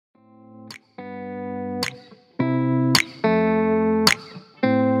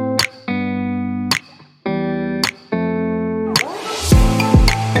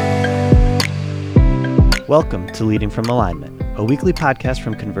Welcome to Leading from Alignment, a weekly podcast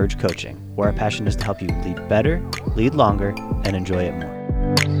from Converge Coaching, where our passion is to help you lead better, lead longer, and enjoy it more.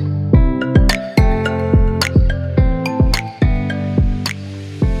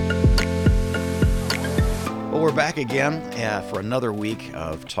 Well, we're back again for another week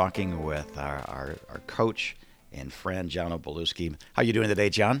of talking with our coach and friend, John Obolewski. How you doing today,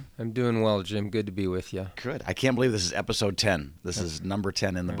 John? I'm doing well, Jim. Good to be with you. Good. I can't believe this is episode 10. This is number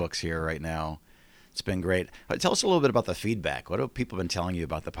 10 in the books here right now. It's been great. Tell us a little bit about the feedback. What have people been telling you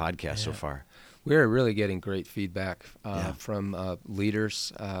about the podcast so far? We're really getting great feedback from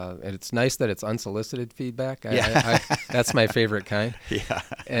leaders, and it's nice that it's unsolicited feedback. That's my favorite kind. Yeah.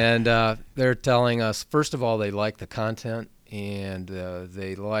 And they're telling us, first of all, they like the content, and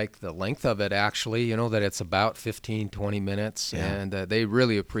they like the length of it, actually, that it's about 15, 20 minutes, and they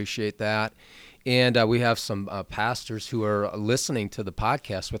really appreciate that. And we have some pastors who are listening to the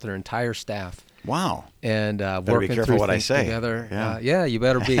podcast with their entire staff. Wow. And better working be careful through what things I say. Together. Yeah. You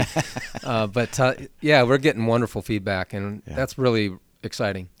better be. But we're getting wonderful feedback, and that's really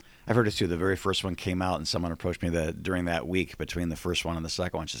exciting. I've heard it too. The very first one came out, and someone approached me during that week between the first one and the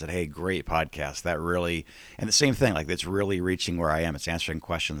second one. She said, "Hey, great podcast. That really," and the same thing, like it's really reaching where I am. It's answering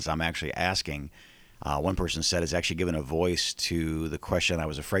questions I'm actually asking. One person said it's actually given a voice to the question I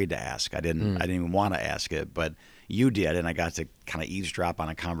was afraid to ask. I didn't even want to ask it, but you did, and I got to kind of eavesdrop on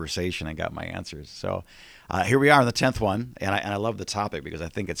a conversation and got my answers. So here we are on the 10th one, and I love the topic because I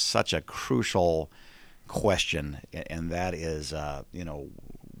think it's such a crucial question, and that is,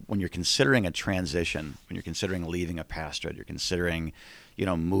 when you're considering a transition, when you're considering leaving a pastorate, you're considering,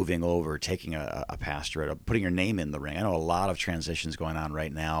 moving over, taking a pastorate, putting your name in the ring. I know a lot of transitions going on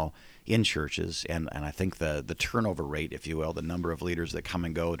right now in churches, and I think the turnover rate, if you will, the number of leaders that come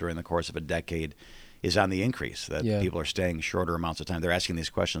and go during the course of a decade is on the increase, that people are staying shorter amounts of time. They're asking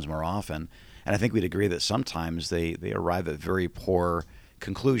these questions more often, and I think we'd agree that sometimes they arrive at very poor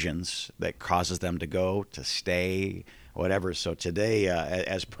conclusions that causes them to go, to stay, whatever. So today,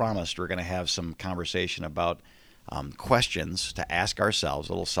 as promised, we're going to have some conversation about questions to ask ourselves,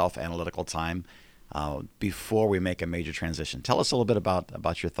 a little self-analytical time before we make a major transition. Tell us a little bit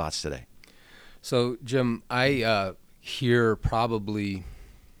about your thoughts today. So, Jim, I hear probably,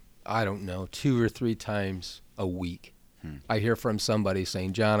 2 or 3 times a week. I hear from somebody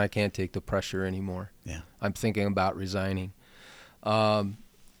saying, "John, I can't take the pressure anymore. Yeah. I'm thinking about resigning."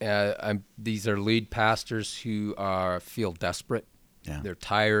 These are lead pastors who feel desperate. Yeah. They're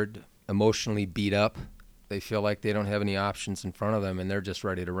tired, emotionally beat up. They feel like they don't have any options in front of them, and they're just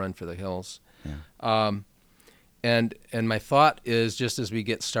ready to run for the hills. Yeah. And my thought is, just as we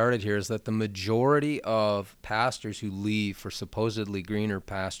get started here, is that the majority of pastors who leave for supposedly greener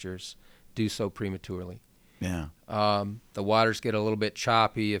pastures do so prematurely. Yeah. The waters get a little bit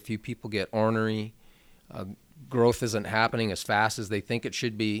choppy. A few people get ornery. Growth isn't happening as fast as they think it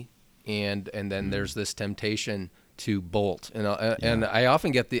should be, and then there's this temptation to bolt. And I often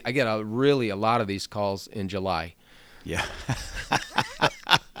get a lot of these calls in July. Yeah.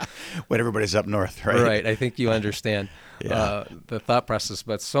 When everybody's up north, right? Right. I think you understand the thought process.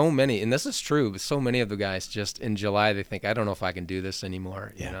 But so many, and this is true, so many of the guys just in July, they think, "I don't know if I can do this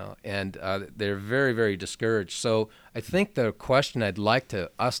anymore," and they're very, very discouraged. So I think the question I'd like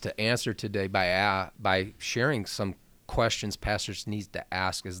us to answer today by sharing some questions pastors need to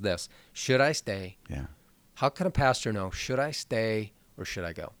ask is this: should I stay? Yeah. How can a pastor know, should I stay or should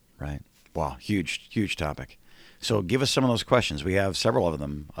I go? Right. Wow. Huge topic. So give us some of those questions. We have several of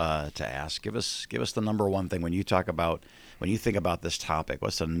them to ask. Give us the number one thing when you think about this topic.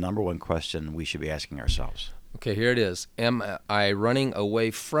 What's the number one question we should be asking ourselves? Okay, here it is. Am I running away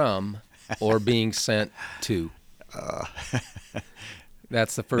from or being sent to?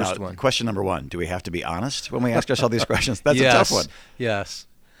 That's the first one. Question number one, do we have to be honest when we ask ourselves these questions? That's a tough one. Yes.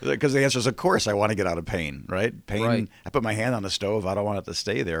 Because the answer is, of course, I want to get out of pain, right? Pain. Right. I put my hand on the stove. I don't want it to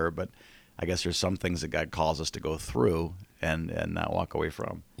stay there, but I guess there's some things that God calls us to go through and not walk away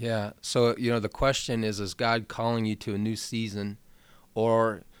from. Yeah. So, the question is God calling you to a new season,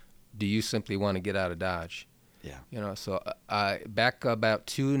 or do you simply want to get out of Dodge? Yeah. So back about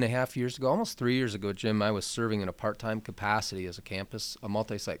 2.5 years ago, almost 3 years ago, Jim, I was serving in a part-time capacity as a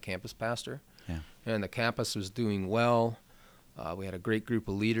multi-site campus pastor. Yeah. And the campus was doing well. We had a great group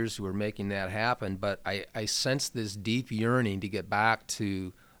of leaders who were making that happen, but I sensed this deep yearning to get back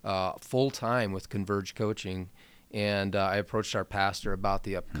to full-time with Converge Coaching, and I approached our pastor about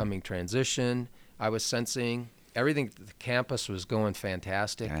the upcoming transition. I was sensing everything at the campus was going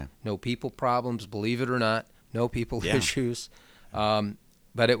fantastic. Yeah. No people problems, believe it or not, no people issues.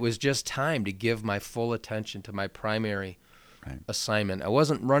 But it was just time to give my full attention to my primary assignment. I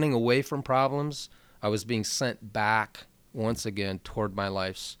wasn't running away from problems. I was being sent back once again toward my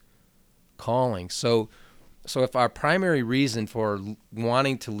life's calling. So if our primary reason for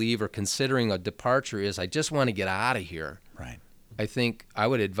wanting to leave or considering a departure is I just want to get out of here, Right. I think I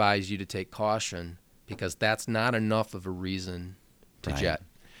would advise you to take caution, because that's not enough of a reason to Right. jet.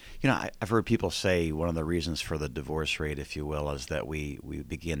 You know, I've heard people say one of the reasons for the divorce rate, if you will, is that we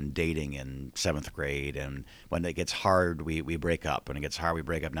begin dating in 7th grade, and when it gets hard, we break up. When it gets hard, we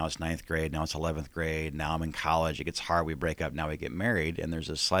break up. Now it's 9th grade, now it's 11th grade, now I'm in college. It gets hard, we break up, now we get married, and there's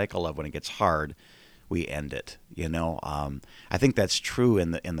a cycle of when it gets hard, we end it. You know, I think that's true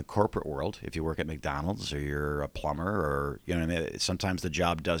in the corporate world. If you work at McDonald's or you're a plumber, or you know, what I mean, sometimes the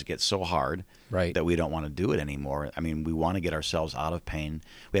job does get so hard Right. that we don't want to do it anymore. I mean, we want to get ourselves out of pain.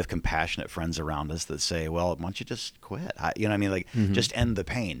 We have compassionate friends around us that say, "Well, why don't you just quit?" You know what I mean? Like, just end the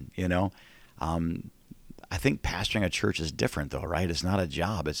pain. You know. I think pastoring a church is different, though, right? It's not a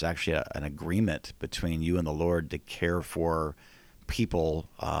job. It's actually an agreement between you and the Lord to care for people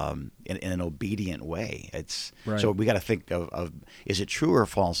in an obedient way. It's Right. So we got to think of is it true or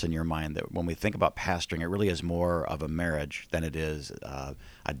false in your mind that when we think about pastoring, it really is more of a marriage than it is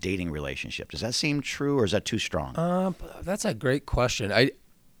a dating relationship? Does that seem true, or is that too strong? That's a great question.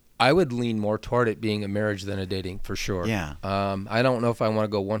 I would lean more toward it being a marriage than a dating, for sure. Yeah. I don't know if I want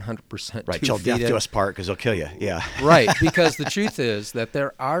to go 100% Right, 2 till feet death in. do us part, because they'll kill you. Yeah. Right, because the truth is that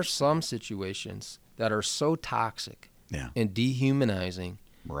there are some situations that are so toxic Yeah. and dehumanizing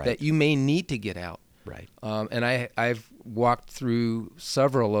Right. that you may need to get out. Right. And I've walked through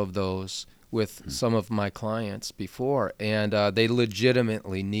several of those with some of my clients before, and they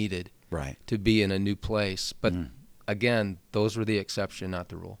legitimately needed Right. to be in a new place. But again, those were the exception, not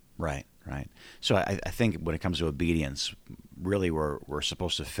the rule. Right. Right. So I think when it comes to obedience, really we're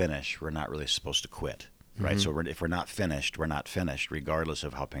supposed to finish. We're not really supposed to quit. Right. So if we're not finished, we're not finished, regardless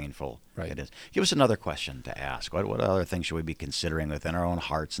of how painful Right. it is. Give us another question to ask. What other things should we be considering within our own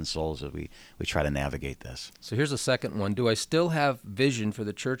hearts and souls as we try to navigate this? So here's a second one. Do I still have vision for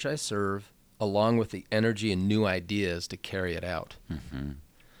the church I serve, along with the energy and new ideas to carry it out?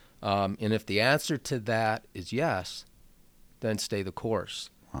 And if the answer to that is yes, then stay the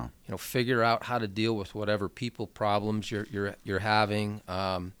course. Wow. You know, figure out how to deal with whatever people problems you're having.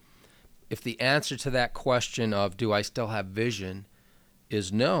 If the answer to that question of do I still have vision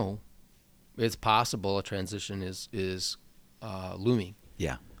is no, it's possible a transition is looming.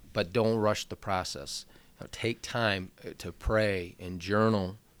 Yeah. But don't rush the process. You know, take time to pray and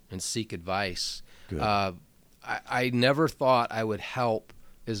journal and seek advice. Good. I never thought I would help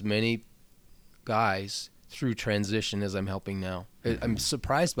as many guys through transition as I'm helping now. I'm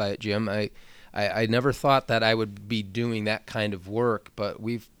surprised by it, Jim. I never thought that I would be doing that kind of work, but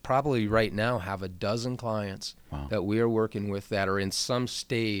we've probably right now have a dozen clients Wow. that we are working with that are in some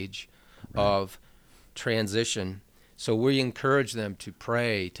stage of transition. So we encourage them to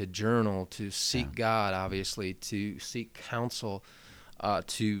pray, to journal, to seek God, obviously, to seek counsel,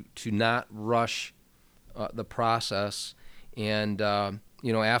 to not rush the process. And,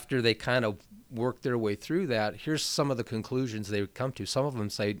 you know, after they kind of work their way through that, here's some of the conclusions they would come to. Some of them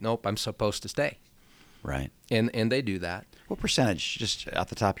say, nope, I'm supposed to stay. Right. And they do that. What percentage, just off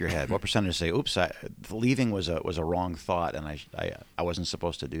the top of your head, what percentage say, "Oops, leaving was a wrong thought, and I wasn't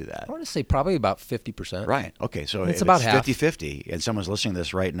supposed to do that"? I want to say probably about 50%. Right. Okay. So It's if about it's half. 50-50, and someone's listening to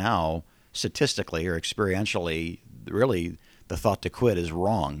this right now, statistically or experientially, really the thought to quit is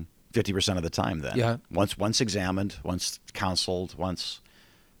wrong 50% of the time. Then, Yeah. Once examined, once counseled, once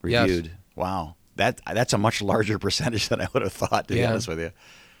Yes. reviewed. Wow. That's a much larger percentage than I would have thought, to be Yeah. honest with you.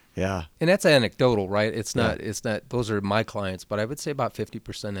 Yeah. And that's anecdotal, right? It's not, those are my clients, but I would say about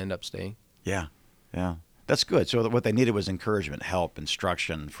 50% end up staying. Yeah. Yeah. That's good. So what they needed was encouragement, help,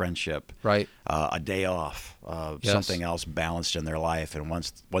 instruction, friendship, Right. a day off, Yes. something else balanced in their life. And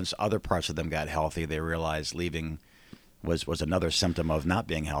once other parts of them got healthy, they realized leaving was another symptom of not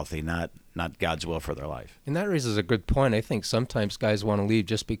being healthy, not God's will for their life. And that raises a good point. I think sometimes guys want to leave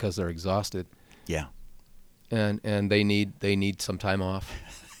just because they're exhausted Yeah. and they need some time off.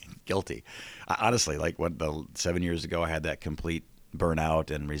 Guilty. Honestly, like 7 years ago, I had that complete burnout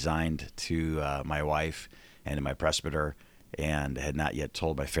and resigned to my wife and to my presbyter, and had not yet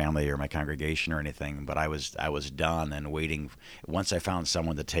told my family or my congregation or anything. But I was done and waiting. Once I found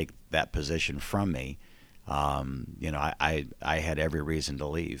someone to take that position from me, I had every reason to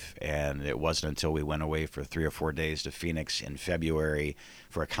leave. And it wasn't until we went away for 3 or 4 days to Phoenix in February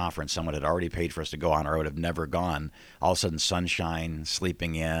for a conference someone had already paid for us to go on, or I would have never gone. All of a sudden, sunshine,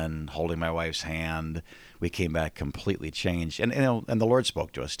 sleeping in, holding my wife's hand. We came back completely changed. And the Lord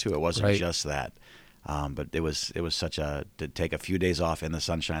spoke to us too. It wasn't Right. just that. But it was such to take a few days off in the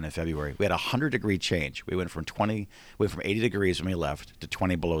sunshine in February. We had a 100-degree change. We went from 80 degrees when we left to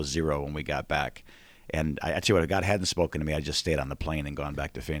 20 below zero when we got back. And I tell you what, if God hadn't spoken to me, I just stayed on the plane and gone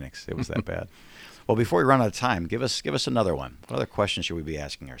back to Phoenix. It was that bad. Well, before we run out of time, give us another one. What other questions should we be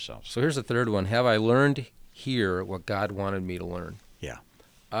asking ourselves? So here's the third one. Have I learned here what God wanted me to learn? Yeah.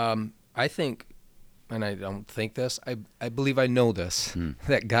 I think, and I don't think this, I believe I know this,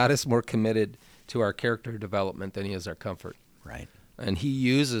 that God is more committed to our character development than he is our comfort. Right. And he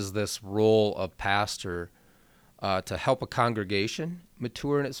uses this role of pastor to help a congregation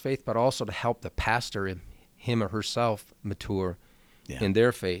mature in its faith, but also to help the pastor, him or herself, mature in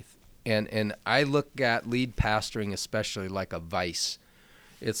their faith. And I look at lead pastoring especially like a vice.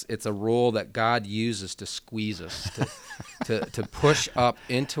 It's a role that God uses to squeeze us, to push up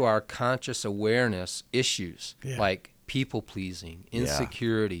into our conscious awareness issues like people-pleasing,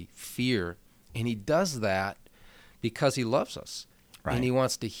 insecurity, fear. And he does that because he loves us. Right. And he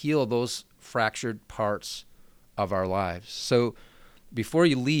wants to heal those fractured parts of our lives. So before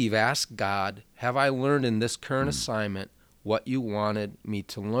you leave, ask God, have I learned in this current assignment what you wanted me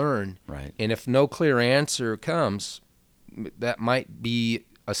to learn? Right. And if no clear answer comes, that might be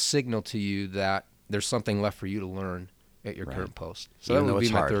a signal to you that there's something left for you to learn at your current post. So even that would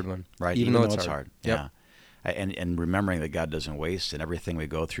be my third one. Right. Even though it's hard. Yep. Yeah. And remembering that God doesn't waste, and everything we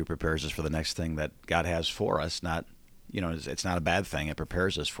go through prepares us for the next thing that God has for us. Not, it's not a bad thing. It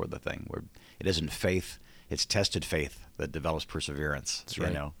prepares us for the thing. It isn't faith. It's tested faith that develops perseverance. That's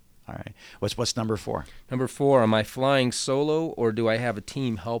right. All right. What's number 4? Number 4, am I flying solo or do I have a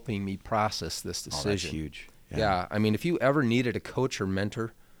team helping me process this decision? Oh, that's huge. Yeah. I mean, if you ever needed a coach or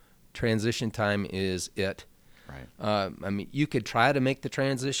mentor, transition time is it. Right. I mean, you could try to make the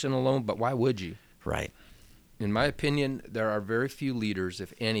transition alone, but why would you? Right. In my opinion, there are very few leaders,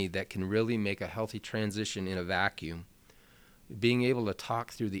 if any, that can really make a healthy transition in a vacuum. Being able to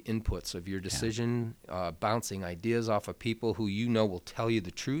talk through the inputs of your decision, bouncing ideas off of people who you know will tell you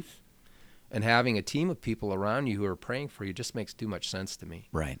the truth, and having a team of people around you who are praying for you just makes too much sense to me.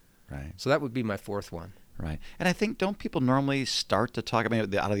 Right. So that would be my 4th one. Right. And I think, don't people normally start to talk, out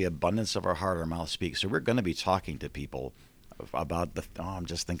of the abundance of our heart, our mouth speaks. So we're going to be talking to people about I'm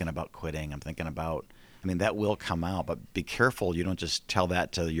just thinking about quitting. I'm thinking about, that will come out, but be careful you don't just tell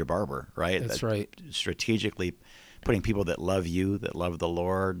that to your barber, right? That's right. Strategically putting people that love you, that love the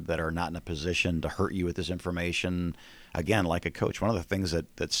Lord, that are not in a position to hurt you with this information. Again, like a coach, one of the things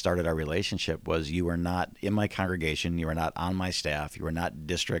that started our relationship was you were not in my congregation, you were not on my staff, you were not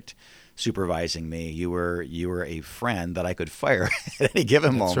district supervising me. You were a friend that I could fire at any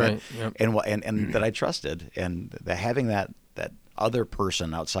given moment, right. Yep. and that I trusted, and having that other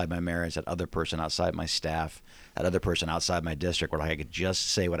person outside my marriage, that other person outside my staff, that other person outside my district, where I could just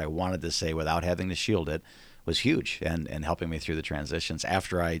say what I wanted to say without having to shield it, was huge, and helping me through the transitions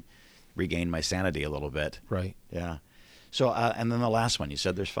after I regained my sanity a little bit. Right. Yeah. So, and then the last one, you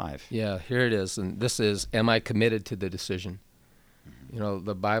said there's 5. Yeah, here it is. And this is, am I committed to the decision?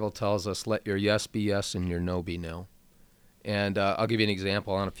 The Bible tells us, let your yes be yes and your no be no. And I'll give you an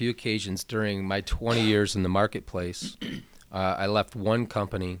example. On a few occasions during my 20 years in the marketplace, I left one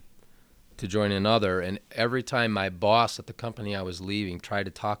company to join another, and every time my boss at the company I was leaving tried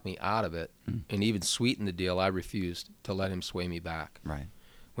to talk me out of it and even sweeten the deal, I refused to let him sway me back. Right.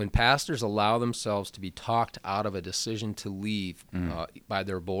 When pastors allow themselves to be talked out of a decision to leave by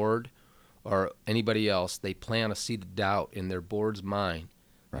their board or anybody else, they plant a seed of doubt in their board's mind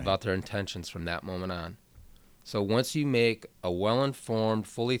about their intentions from that moment on. So once you make a well-informed,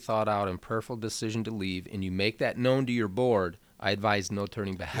 fully thought-out, and prayerful decision to leave, and you make that known to your board, I advise no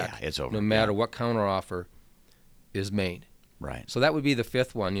turning back. Yeah, it's over. No matter what counteroffer is made. Right. So that would be the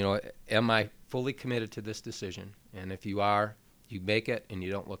 5th one. Am I fully committed to this decision? And if you are, you make it and you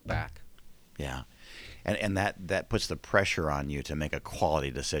don't look back. Yeah. And that puts the pressure on you to make a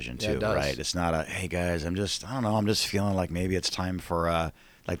quality decision too, it does. Right? It's not hey guys, I'm just feeling like maybe it's time for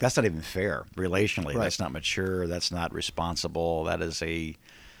that's not even fair relationally. Right. That's not mature. That's not responsible. That is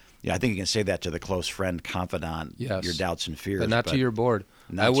I think you can say that to the close friend, confidant, yes. your doubts and fears. But not to your board.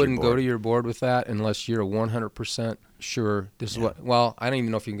 I wouldn't go to your board with that unless you're 100% sure this is what, well, I don't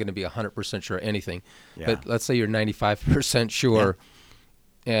even know if you're going to be 100% sure of anything, but let's say you're 95% sure.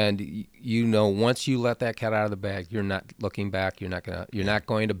 Yeah. And once you let that cat out of the bag, you're not looking back. You're not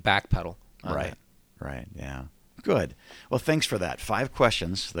going to backpedal. Right. Right. Yeah. Good. Well, thanks for that. 5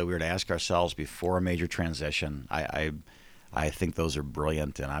 questions that we were to ask ourselves before a major transition. I think those are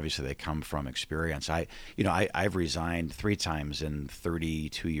brilliant, and obviously they come from experience. I've resigned 3 times in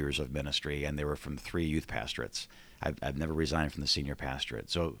 32 years of ministry, and they were from 3 youth pastorates. I've never resigned from the senior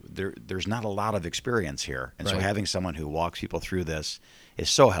pastorate. So there's not a lot of experience here. And so having someone who walks people through this is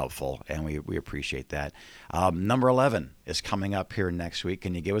so helpful, and we appreciate that. Number 11 is coming up here next week.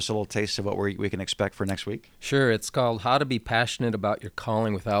 Can you give us a little taste of what we can expect for next week? Sure. It's called How to Be Passionate About Your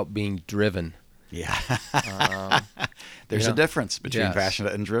Calling Without Being Driven. Yeah. There's a difference between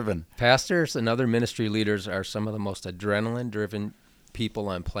passionate and driven. Pastors and other ministry leaders are some of the most adrenaline-driven people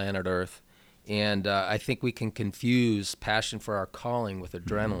on planet Earth. And I think we can confuse passion for our calling with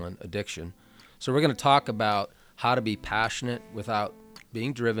adrenaline addiction. So we're going to talk about how to be passionate without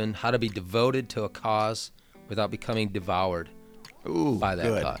being driven, how to be devoted to a cause without becoming devoured by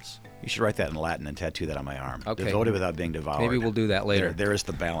that cause. You should write that in Latin and tattoo that on my arm. Okay. Devoted without being devoured. Maybe we'll do that later. There is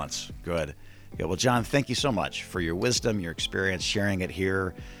the balance. Good. Yeah, well, John, thank you so much for your wisdom, your experience, sharing it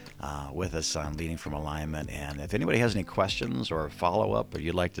here with us on Leading from Alignment. And if anybody has any questions or follow-up, or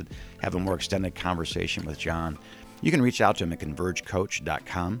you'd like to have a more extended conversation with John, you can reach out to him at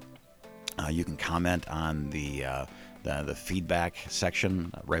convergecoach.com. You can comment on the feedback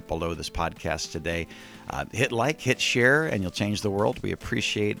section right below this podcast today. Hit like, hit share, and you'll change the world. We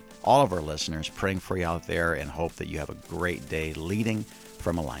appreciate all of our listeners, praying for you out there, and hope that you have a great day leading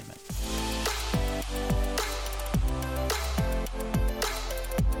from alignment.